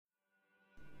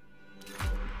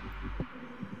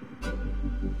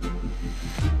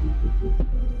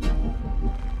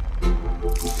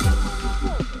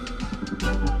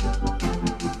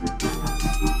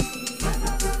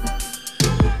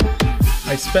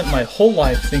spent my whole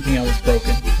life thinking I was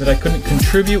broken, that I couldn't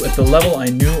contribute at the level I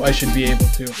knew I should be able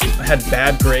to. I had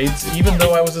bad grades, even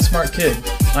though I was a smart kid.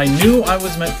 I knew I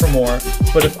was meant for more,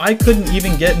 but if I couldn't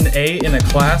even get an A in a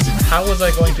class, how was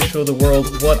I going to show the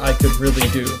world what I could really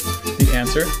do? The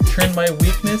answer: turn my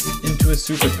weakness into a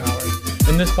superpower.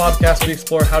 In this podcast, we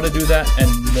explore how to do that and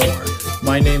more.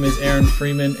 My name is Aaron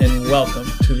Freeman, and welcome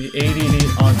to the ADD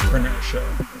Entrepreneur Show.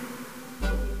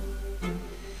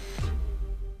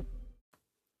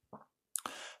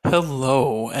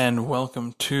 Hello, and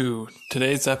welcome to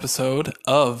today's episode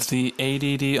of the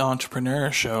ADD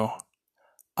Entrepreneur Show.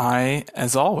 I,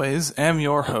 as always, am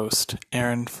your host,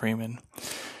 Aaron Freeman.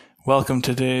 Welcome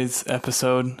to today's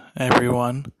episode,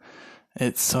 everyone.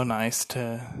 It's so nice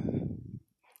to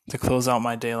close out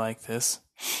my day like this.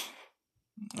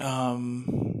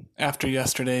 After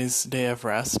yesterday's day of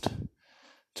rest,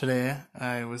 today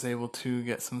I was able to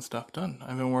get some stuff done.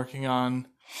 I've been working on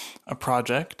a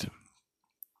project.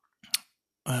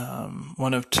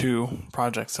 One of two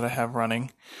projects that I have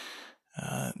running.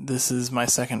 This is my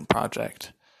second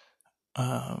project.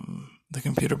 The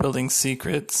Computer Building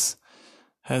Secrets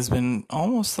has been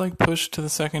almost like pushed to the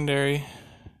secondary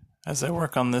as I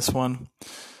work on this one,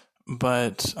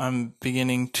 but I'm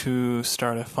beginning to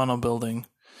start a funnel building,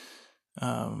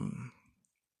 kind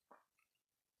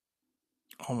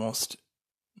of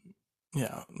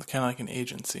like an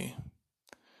agency,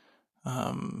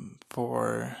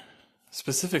 for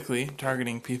specifically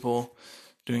targeting people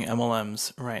doing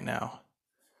MLMs right now.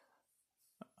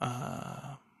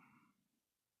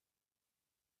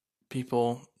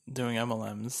 People doing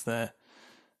MLMs that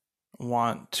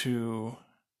want to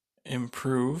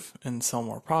improve and sell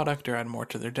more product or add more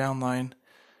to their downline,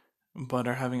 but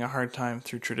are having a hard time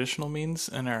through traditional means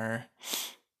and are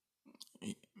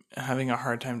having a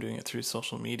hard time doing it through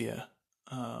social media.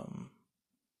 I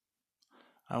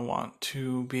want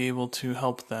to be able to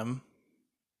help them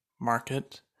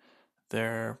market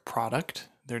their product,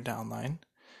 their downline,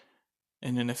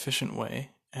 in an efficient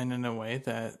way and in a way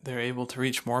that they're able to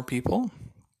reach more people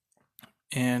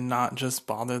and not just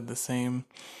bother the same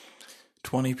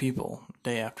 20 people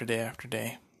day after day after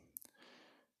day.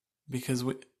 Because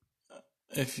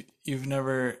if you've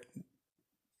never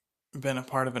been a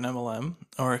part of an MLM,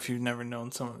 or if you've never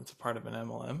known someone that's a part of an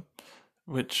MLM,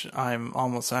 which I'm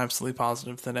almost absolutely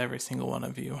positive that every single one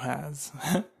of you has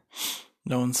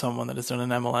known someone that has done an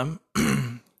MLM.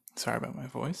 Sorry about my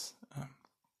voice.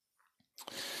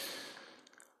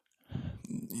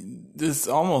 This is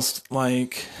almost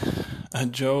like a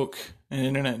joke, an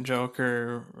internet joke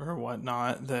or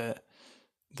whatnot, that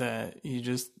you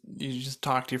just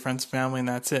talk to your friends and family and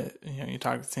that's it. You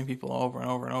talk to the same people over and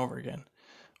over and over again.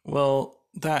 Well,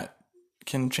 that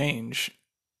can change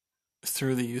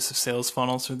through the use of sales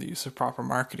funnels, through the use of proper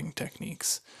marketing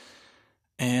techniques.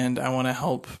 And I want to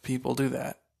help people do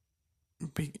that.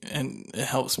 And it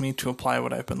helps me to apply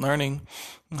what I've been learning.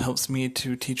 It helps me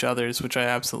to teach others, which I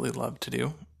absolutely love to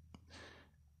do.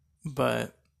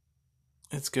 But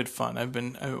it's good fun. I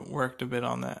worked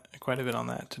quite a bit on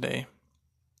that today.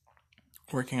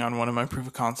 Working on one of my proof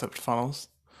of concept funnels.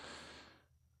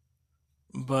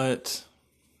 But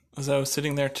as I was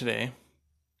sitting there today,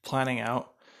 planning out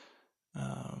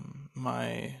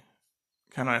my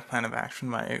plan of action,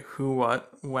 my who,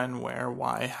 what, when, where,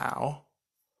 why, how.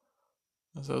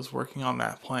 As I was working on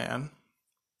that plan,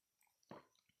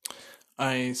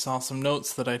 I saw some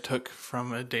notes that I took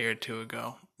from a day or two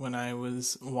ago when I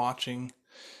was watching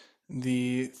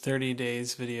the 30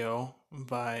 Days video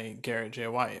by Garrett J.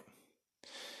 White.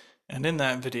 And in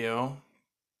that video,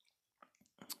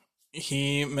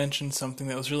 he mentioned something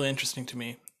that was really interesting to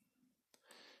me.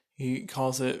 He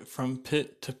calls it from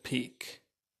pit to peak.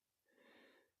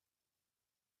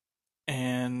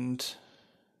 And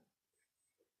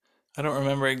I don't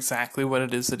remember exactly what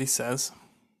it is that he says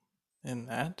in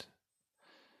that.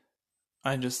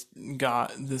 I just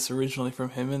got this originally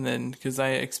from him, and then because I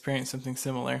experienced something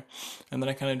similar, and then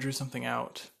I kind of drew something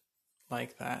out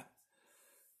like that.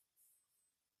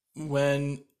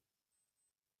 When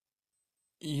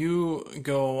you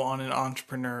go on an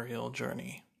entrepreneurial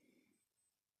journey,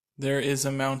 there is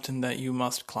a mountain that you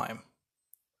must climb.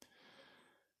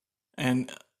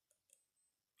 And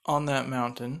on that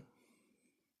mountain,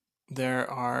 there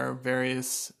are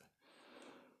various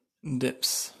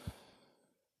dips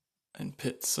and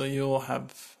pits. So you'll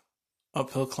have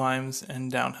uphill climbs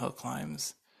and downhill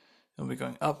climbs. You'll be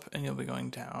going up and you'll be going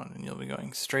down, and you'll be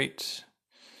going straight,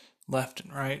 left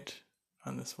and right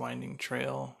on this winding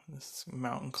trail, this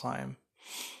mountain climb.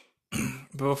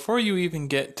 But before you even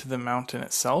get to the mountain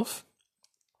itself,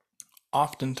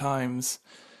 oftentimes,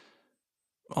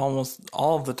 almost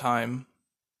all of the time,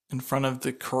 in front of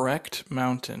the correct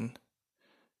mountain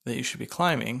that you should be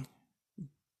climbing,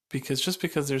 because just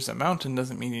because there's a mountain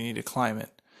doesn't mean you need to climb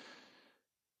it.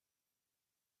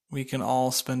 We can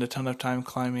all spend a ton of time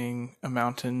climbing a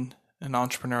mountain, an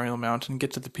entrepreneurial mountain,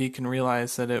 get to the peak and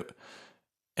realize that it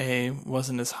A,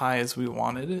 wasn't as high as we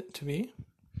wanted it to be,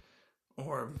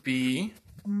 or B,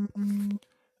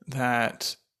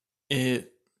 that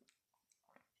it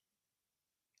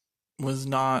was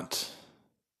not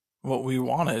what we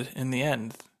wanted in the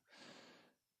end.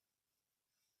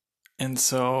 And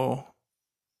so,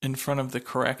 in front of the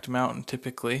correct mountain,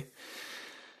 typically,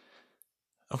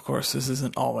 of course, this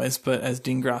isn't always, but as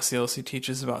Dean Graziosi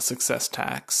teaches about success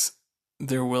tax,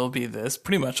 there will be this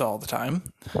pretty much all the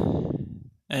time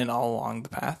and all along the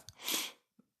path.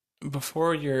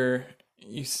 Before you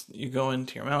go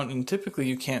into your mountain, typically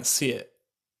you can't see it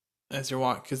as you're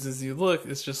walking, because as you look,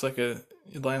 it's just like the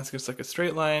landscape's like a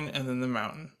straight line and then the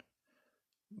mountain.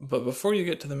 But before you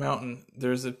get to the mountain,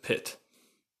 there's a pit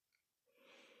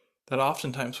that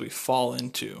oftentimes we fall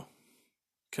into,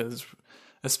 because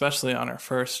especially on our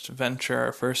first venture,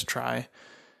 our first try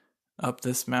up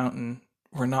this mountain,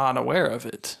 we're not aware of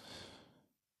it.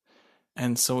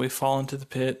 And so we fall into the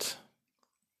pit,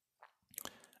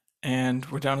 and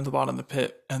we're down at the bottom of the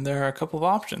pit, and there are a couple of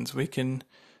options. We can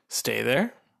stay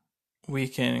there, we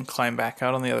can climb back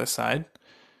out on the other side,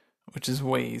 which is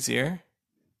way easier,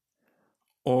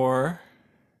 or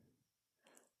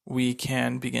we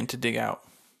can begin to dig out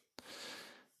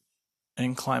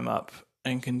and climb up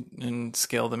and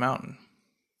scale the mountain.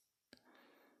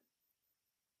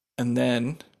 And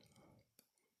then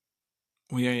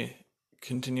we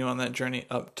continue on that journey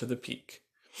up to the peak.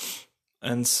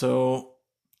 And so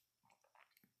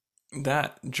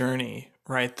that journey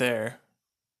right there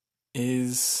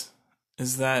is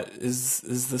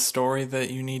the story that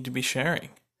you need to be sharing.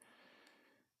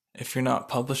 If you're not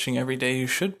publishing every day, you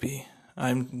should be.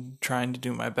 I'm trying to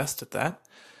do my best at that.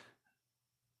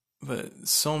 But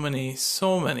so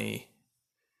many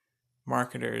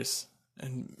marketers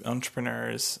and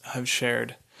entrepreneurs have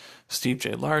shared. Steve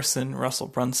J. Larson, Russell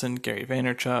Brunson, Gary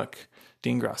Vaynerchuk,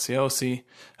 Dean Graziosi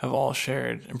have all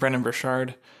shared, and Brennan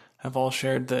Burchard have all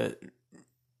shared that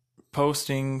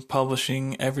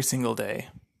publishing every single day,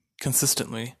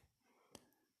 consistently,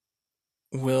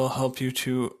 will help you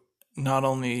to not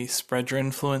only spread your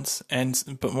influence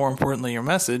but more importantly your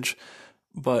message,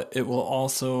 but it will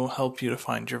also help you to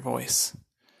find your voice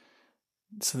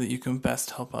so that you can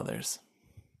best help others.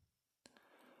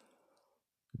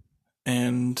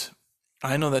 And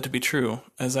I know that to be true.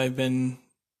 As I've been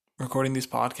recording these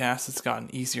podcasts, it's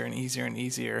gotten easier and easier and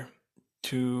easier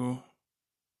to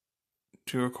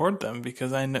record them,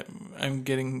 because I'm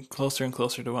getting closer and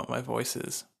closer to what my voice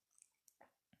is.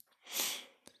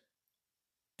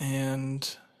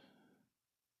 And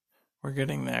we're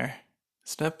getting there,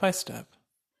 step by step.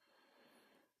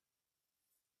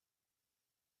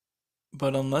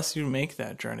 But unless you make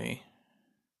that journey,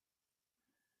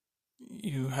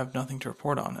 you have nothing to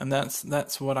report on. And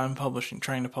that's what I'm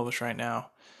trying to publish right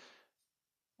now.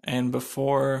 And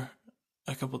before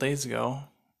a couple days ago,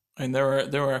 and there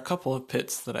were a couple of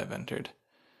pits that I've entered.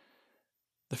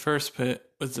 The first pit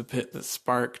was the pit that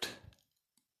sparked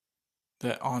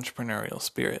the entrepreneurial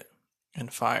spirit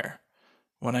and fire.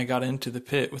 When I got into the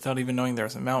pit without even knowing there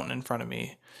was a mountain in front of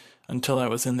me, until I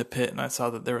was in the pit and I saw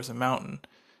that there was a mountain,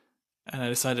 and I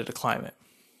decided to climb it.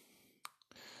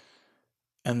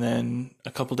 And then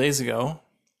a couple days ago,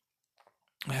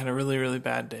 I had a really, really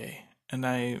bad day, and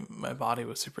my body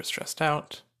was super stressed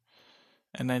out,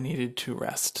 and I needed to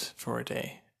rest for a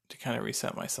day to kind of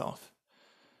reset myself,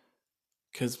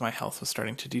 because my health was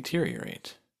starting to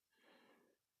deteriorate.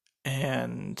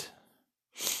 And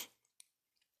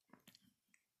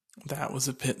that was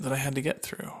a pit that I had to get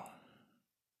through.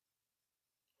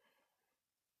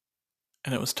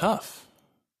 And it was tough.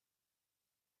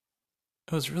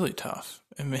 It was really tough.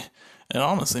 It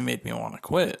honestly made me want to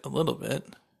quit a little bit.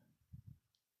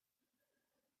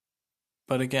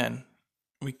 But again,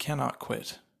 we cannot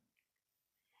quit.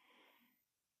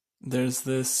 There's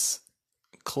this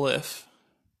cliff,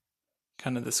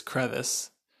 kind of this crevice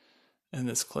in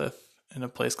this cliff in a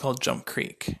place called Jump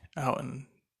Creek out in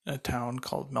a town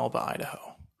called Melba,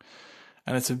 Idaho.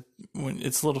 And it's a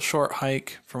little short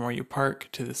hike from where you park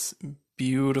to this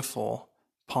beautiful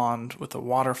pond with a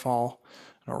waterfall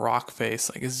and a rock face.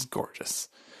 Like, it's gorgeous.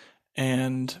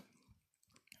 And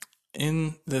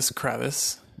in this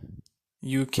crevice,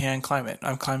 you can climb it.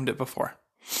 I've climbed it before.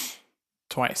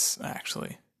 Twice,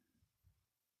 actually.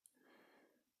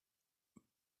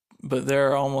 But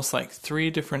there are almost like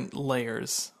 3 different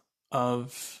layers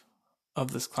of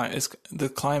of this climb. The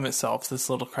climb itself, this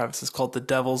little crevice, is called the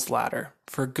Devil's Ladder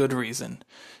for good reason.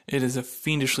 It is a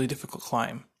fiendishly difficult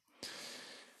climb.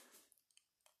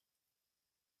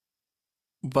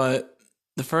 But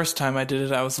the first time I did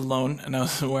it, I was alone and I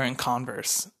was wearing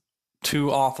Converse.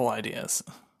 Two awful ideas.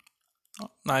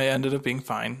 I ended up being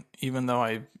fine, even though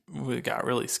I got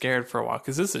really scared for a while,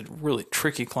 because this is a really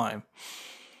tricky climb.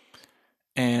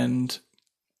 And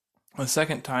the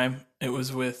second time, it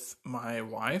was with my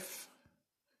wife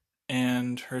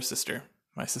and her sister,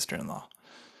 my sister-in-law.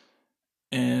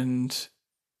 And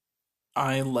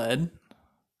I led,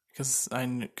 because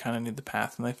I kind of knew the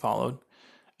path, and they followed.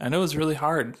 And it was really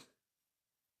hard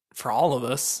for all of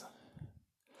us.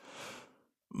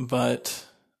 But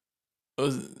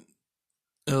it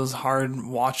was hard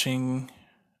watching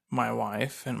my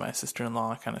wife and my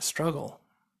sister-in-law kind of struggle.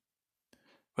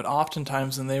 But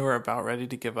oftentimes when they were about ready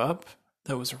to give up,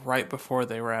 that was right before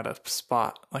they were at a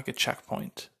spot, like a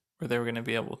checkpoint, where they were going to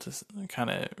be able to kind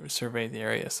of survey the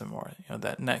area some more,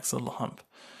 that next little hump.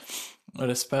 But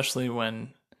especially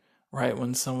when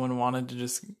someone wanted to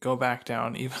just go back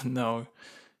down, even though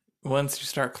once you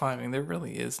start climbing, there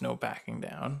really is no backing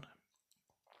down.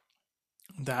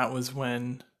 That was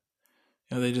when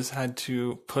they just had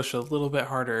to push a little bit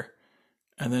harder,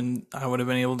 and then I would have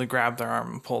been able to grab their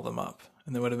arm and pull them up,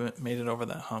 and they would have made it over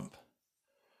that hump,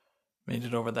 made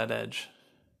it over that edge.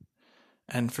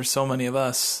 And for so many of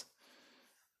us,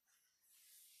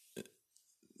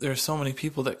 there are so many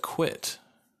people that quit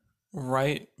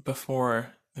right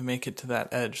before they make it to that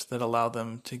edge that allow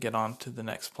them to get on to the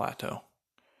next plateau.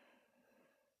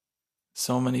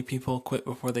 So many people quit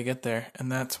before they get there, and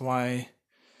that's why,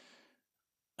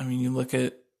 you look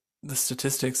at the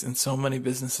statistics, and so many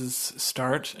businesses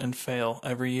start and fail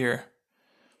every year.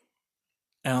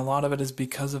 And a lot of it is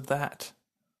because of that.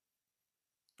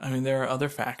 There are other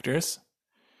factors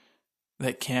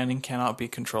that can and cannot be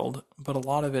controlled, but a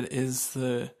lot of it is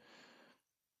the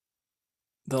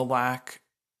lack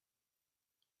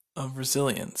of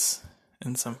resilience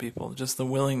in some people, just the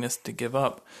willingness to give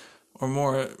up, or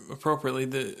more appropriately,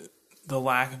 the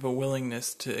lack of a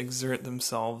willingness to exert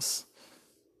themselves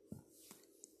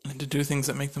and to do things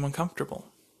that make them uncomfortable,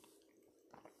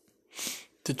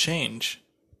 to change,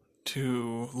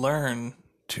 to learn,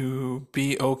 to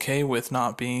be okay with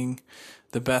not being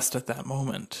the best at that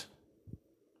moment.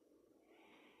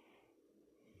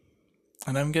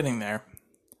 And I'm getting there.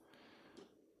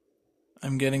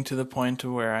 I'm getting to the point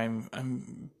where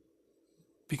I'm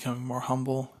becoming more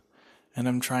humble, and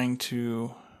I'm trying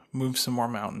to move some more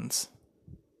mountains.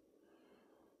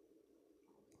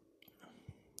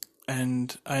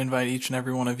 And I invite each and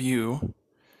every one of you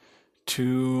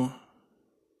to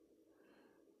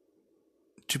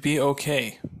be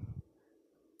okay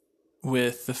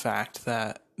with the fact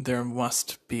that there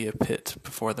must be a pit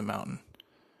before the mountain.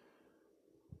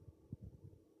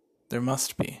 There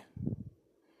must be.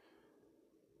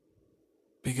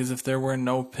 Because if there were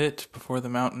no pit before the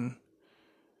mountain,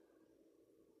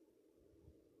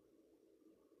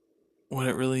 would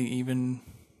it really even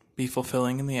be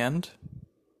fulfilling in the end?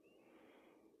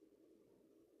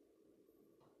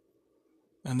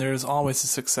 And there is always a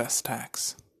success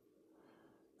tax.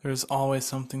 There is always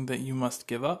something that you must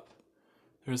give up,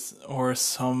 or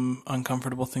some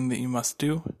uncomfortable thing that you must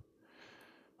do,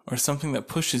 or something that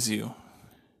pushes you.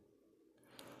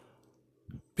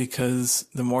 Because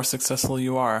the more successful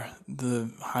you are,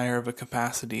 the higher of a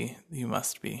capacity you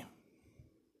must be.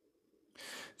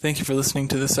 Thank you for listening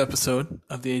to this episode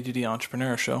of the ADD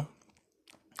Entrepreneur Show.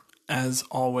 As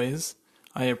always,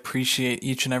 I appreciate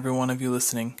each and every one of you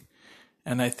listening,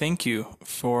 and I thank you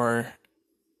for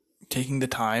taking the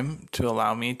time to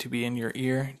allow me to be in your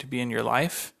ear, to be in your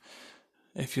life.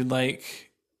 If you like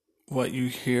what you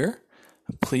hear,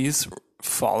 please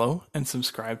follow and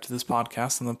subscribe to this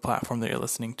podcast on the platform that you're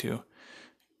listening to.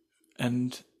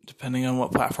 And depending on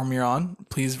what platform you're on,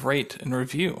 please rate and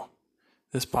review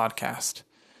this podcast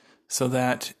so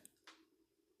that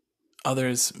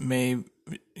others may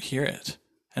hear it.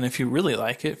 And if you really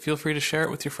like it, feel free to share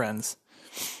it with your friends.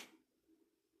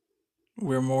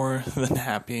 We're more than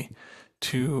happy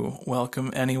to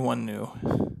welcome anyone new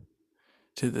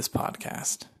to this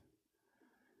podcast.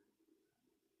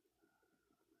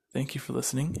 Thank you for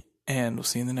listening, and we'll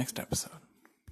see you in the next episode.